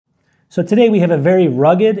So today we have a very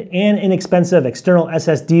rugged and inexpensive external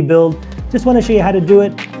SSD build. Just want to show you how to do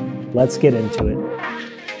it. Let's get into it.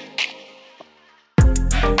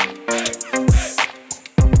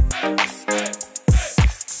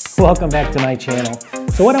 Welcome back to my channel.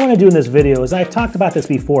 So what I want to do in this video is, I've talked about this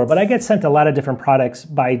before, but I get sent a lot of different products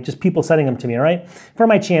by just people sending them to me, all right, for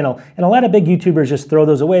my channel. And a lot of big YouTubers just throw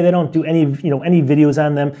those away. They don't do any videos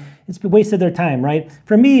on them. It's wasted their time, right?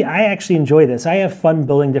 For me, I actually enjoy this. I have fun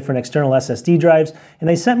building different external SSD drives, and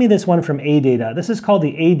they sent me this one from ADATA. This is called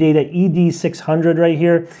the ADATA ED600 right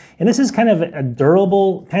here, and this is kind of a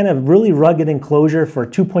durable, kind of really rugged enclosure for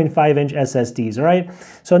 2.5-inch SSDs, all right?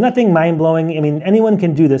 So nothing mind-blowing. I mean, anyone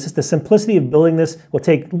can do this. It's the simplicity of building this will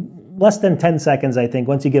take less than 10 seconds, I think,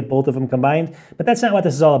 once you get both of them combined. But that's not what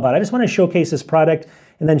this is all about. I just want to showcase this product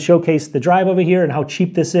and then showcase the drive over here and how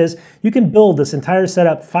cheap this is. You can build this entire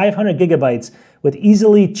setup, 500 gigabytes, with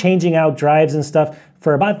easily changing out drives and stuff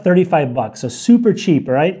for about 35 bucks. So super cheap,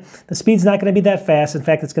 all right? The speed's not going to be that fast. In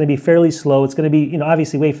fact, it's going to be fairly slow. It's going to be,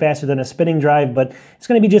 obviously way faster than a spinning drive, but it's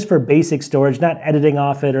going to be just for basic storage, not editing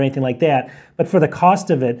off it or anything like that. But for the cost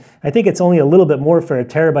of it, I think it's only a little bit more for a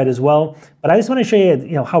terabyte as well. But I just want to show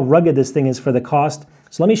you, how rugged this thing is for the cost.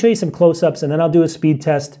 So let me show you some close-ups and then I'll do a speed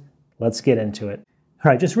test. Let's get into it. All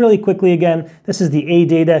right, just really quickly again, this is the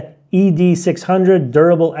ADATA ED600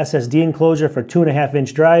 durable SSD enclosure for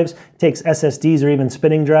 2.5-inch drives. It takes SSDs or even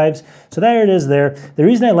spinning drives. So there it is there. The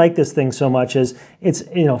reason I like this thing so much is it's,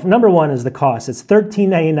 number one is the cost. It's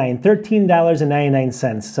 $13.99,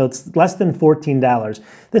 $13.99. So it's less than $14.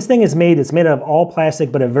 This thing is it's made out of all plastic,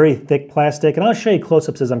 but a very thick plastic. And I'll show you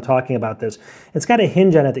close-ups as I'm talking about this. It's got a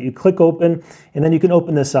hinge on it that you click open, and then you can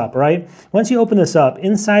open this up, right? Once you open this up,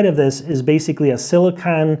 inside of this is basically a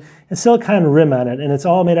silicone rim on it, and it's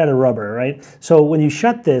all made out of rubber, right? So when you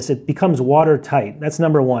shut this, it becomes watertight. That's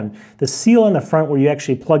number one. The seal on the front where you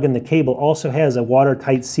actually plug in the cable also has a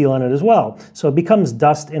watertight seal on it as well. So it becomes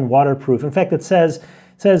dust and waterproof. In fact, it says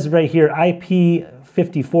right here,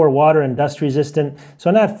 IP54 water and dust resistant.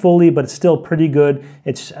 So not fully, but it's still pretty good.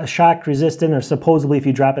 It's shock resistant, or supposedly if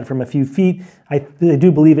you drop it from a few feet. I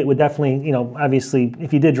do believe it would definitely, obviously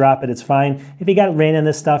if you did drop it, it's fine. If you got rain in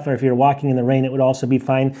this stuff, or if you're walking in the rain, it would also be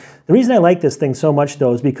fine. The reason I like this thing so much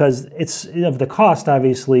though is because it's of the cost,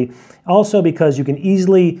 obviously. Also because you can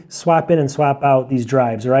easily swap in and swap out these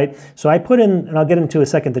drives, right? So I put in, and I'll get into a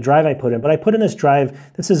second, the drive I put in, but I put in this drive.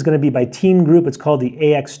 This is going to be by Teamgroup. It's called the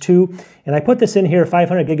AX2. And I put this in here,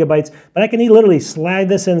 500 gigabytes, but I can literally slide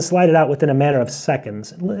this in, slide it out within a matter of seconds.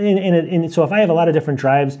 So if I have a lot of different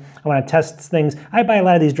drives, I want to test things, I buy a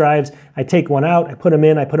lot of these drives, I take one out, I put them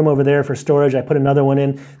in, I put them over there for storage, I put another one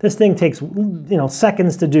in. This thing takes,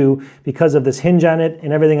 seconds to do because of this hinge on it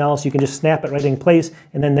and everything else. You can just snap it right in place,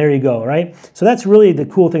 and then there you go, right? So that's really the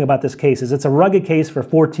cool thing about this case, is it's a rugged case for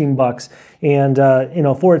 14 bucks, and for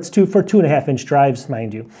 2.5-inch drives,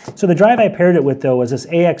 mind you. So the drive I paired it with though was this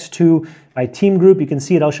AX2 by Teamgroup. You can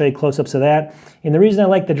see it, I'll show you close-ups of that. And the reason I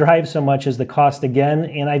like the drive so much is the cost again,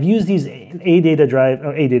 and I've used these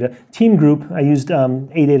Teamgroup, I used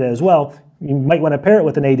ADATA as well. You might want to pair it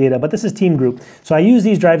with an ADATA, but this is Teamgroup. So I use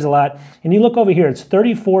these drives a lot, and you look over here, it's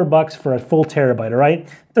 34 bucks for a full terabyte, all right?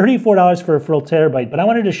 $34 for a full terabyte, but I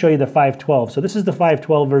wanted to show you the 512. So this is the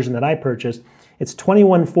 512 version that I purchased. It's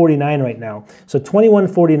 $21.49 right now. So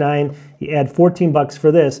 $21.49, you add 14 bucks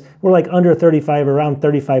for this, we're like under 35, around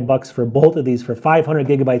 35 bucks for both of these for 500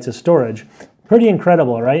 gigabytes of storage. Pretty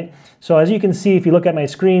incredible, right? So as you can see, if you look at my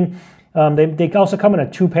screen, they also come in a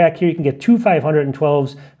 2-pack here. You can get two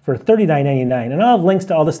 512s for $39.99. And I'll have links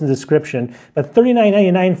to all this in the description, but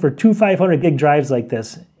 $39.99 for two 500 gig drives like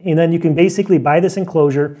this. And then you can basically buy this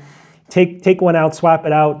enclosure, take one out, swap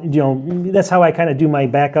it out. That's how I kind of do my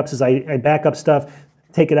backups, is I back up stuff,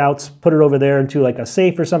 take it out, put it over there into like a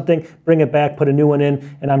safe or something, bring it back, put a new one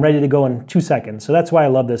in, and I'm ready to go in 2 seconds. So that's why I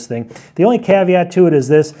love this thing. The only caveat to it is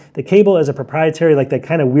this: the cable is a proprietary, like that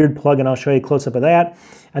kind of weird plug, and I'll show you a close-up of that.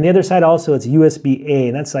 On the other side also, it's USB-A,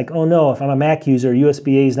 and that's like, oh no, if I'm a Mac user,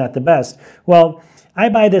 USB-A is not the best. Well, I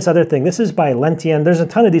buy this other thing. This is by Lentien. There's a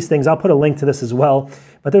ton of these things. I'll put a link to this as well.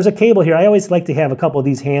 But there's a cable here. I always like to have a couple of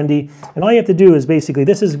these handy. And all you have to do is basically,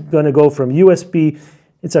 this is going to go from USB,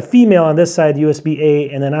 it's a female on this side,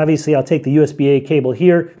 USB-A, and then obviously I'll take the USB-A cable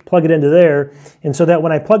here, plug it into there, and so that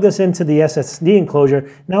when I plug this into the SSD enclosure,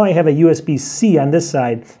 now I have a USB-C on this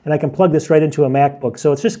side, and I can plug this right into a MacBook.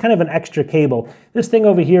 So it's just kind of an extra cable. This thing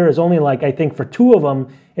over here is only like, I think for two of them,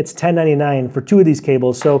 it's $10.99 for two of these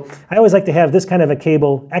cables. So I always like to have this kind of a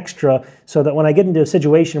cable extra, so that when I get into a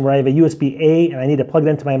situation where I have a USB-A and I need to plug it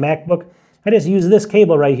into my MacBook, I just use this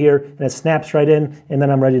cable right here and it snaps right in, and then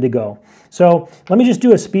I'm ready to go. So let me just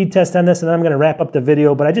do a speed test on this and then I'm going to wrap up the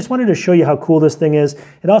video, but I just wanted to show you how cool this thing is.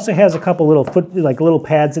 It also has a couple little little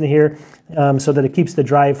pads in here so that it keeps the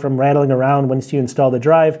drive from rattling around once you install the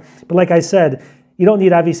drive. But like I said, you don't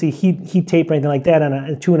need obviously heat tape or anything like that on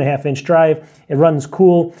a 2.5-inch drive. It runs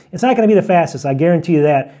cool. It's not going to be the fastest, I guarantee you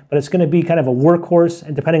that, but it's going to be kind of a workhorse,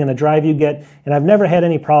 and depending on the drive you get. And I've never had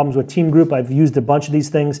any problems with Teamgroup. I've used a bunch of these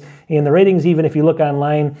things, and the ratings, even if you look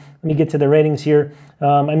online, let me get to the ratings here.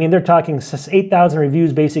 I mean, they're talking 8,000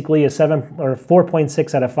 reviews, basically a 7 or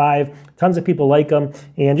 4.6 out of 5. Tons of people like them,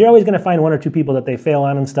 and you're always going to find 1 or 2 people that they fail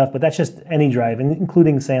on and stuff, but that's just any drive,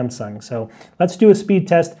 including Samsung. So let's do a speed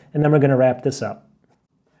test, and then we're going to wrap this up.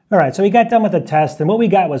 All right, so we got done with the test, and what we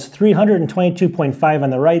got was 322.5 on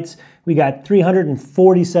the writes. We got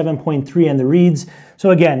 347.3 on the reads. So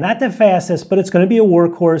again, not the fastest, but it's going to be a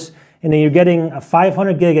workhorse. And then you're getting a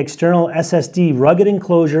 500 gig external SSD rugged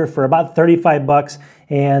enclosure for about 35 bucks.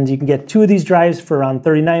 And you can get 2 of these drives for around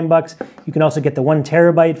 39 bucks. You can also get the 1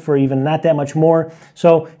 terabyte for even not that much more.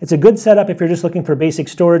 So it's a good setup if you're just looking for basic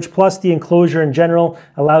storage. Plus the enclosure in general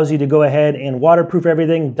allows you to go ahead and waterproof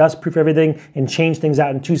everything, dustproof everything, and change things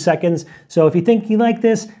out in 2 seconds. So if you think you like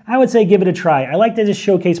this, I would say give it a try. I like to just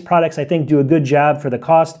showcase products I think do a good job for the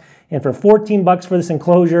cost. And for 14 bucks for this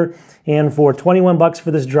enclosure and for 21 bucks for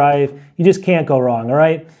this drive, you just can't go wrong, all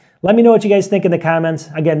right? Let me know what you guys think in the comments.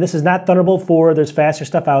 Again, this is not Thunderbolt 4. There's faster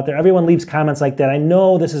stuff out there. Everyone leaves comments like that. I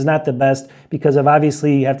know this is not the best because of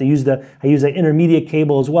obviously you have to use I use the intermediate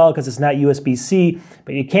cable as well because it's not USB-C,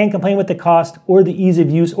 but you can't complain with the cost or the ease of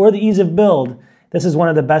use or the ease of build. This is one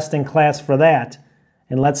of the best in class for that.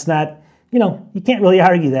 And let's not, you can't really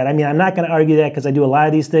argue that. I mean, I'm not going to argue that because I do a lot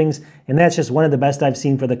of these things, and that's just one of the best I've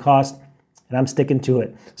seen for the cost, and I'm sticking to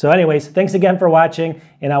it. So anyways, thanks again for watching,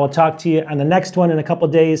 and I will talk to you on the next one in a couple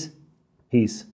days. Peace.